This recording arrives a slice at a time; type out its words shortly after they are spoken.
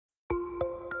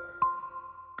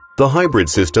The hybrid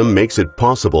system makes it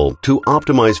possible to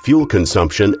optimize fuel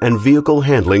consumption and vehicle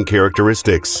handling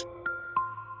characteristics.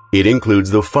 It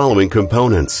includes the following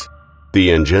components: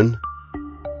 the engine,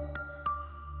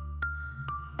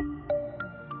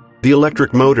 the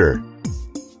electric motor,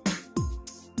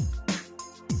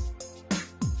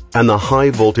 and the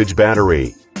high-voltage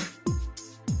battery.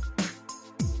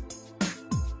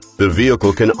 The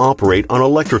vehicle can operate on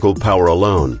electrical power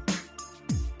alone.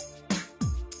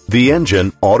 The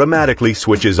engine automatically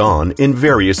switches on in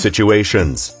various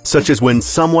situations, such as when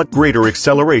somewhat greater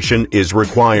acceleration is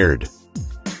required,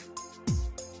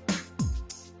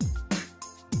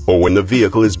 or when the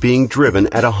vehicle is being driven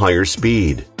at a higher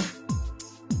speed.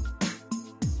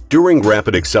 During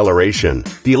rapid acceleration,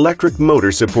 the electric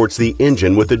motor supports the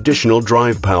engine with additional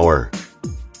drive power.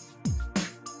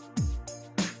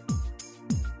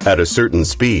 At a certain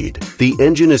speed, the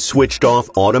engine is switched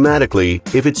off automatically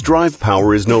if its drive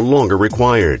power is no longer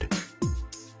required.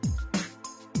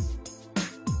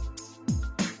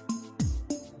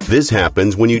 This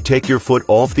happens when you take your foot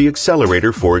off the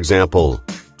accelerator, for example,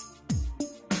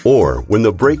 or when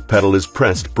the brake pedal is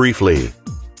pressed briefly.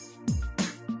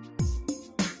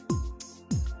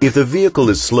 If the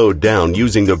vehicle is slowed down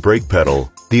using the brake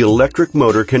pedal, the electric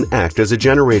motor can act as a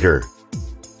generator.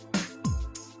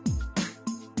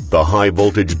 The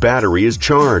high-voltage battery is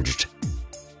charged.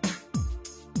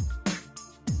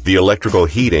 The electrical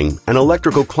heating and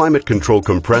electrical climate control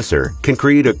compressor can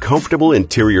create a comfortable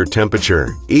interior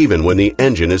temperature, even when the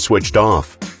engine is switched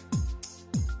off.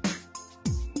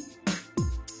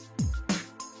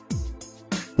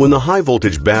 When the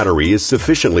high-voltage battery is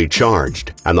sufficiently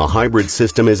charged and the hybrid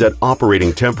system is at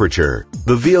operating temperature,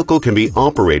 the vehicle can be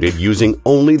operated using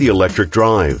only the electric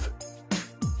drive.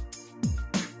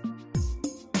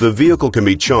 The vehicle can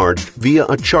be charged via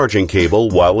a charging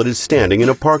cable while it is standing in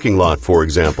a parking lot, for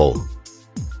example.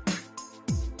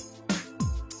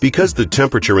 Because the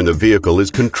temperature in the vehicle is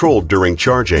controlled during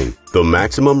charging, the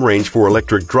maximum range for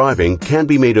electric driving can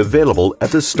be made available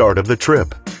at the start of the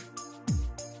trip.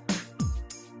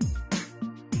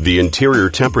 The interior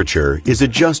temperature is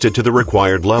adjusted to the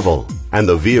required level, and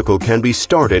the vehicle can be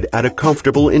started at a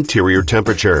comfortable interior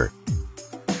temperature.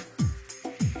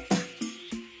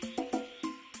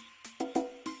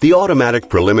 The automatic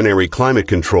preliminary climate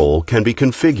control can be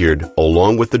configured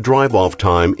along with the drive-off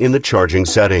time in the charging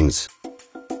settings.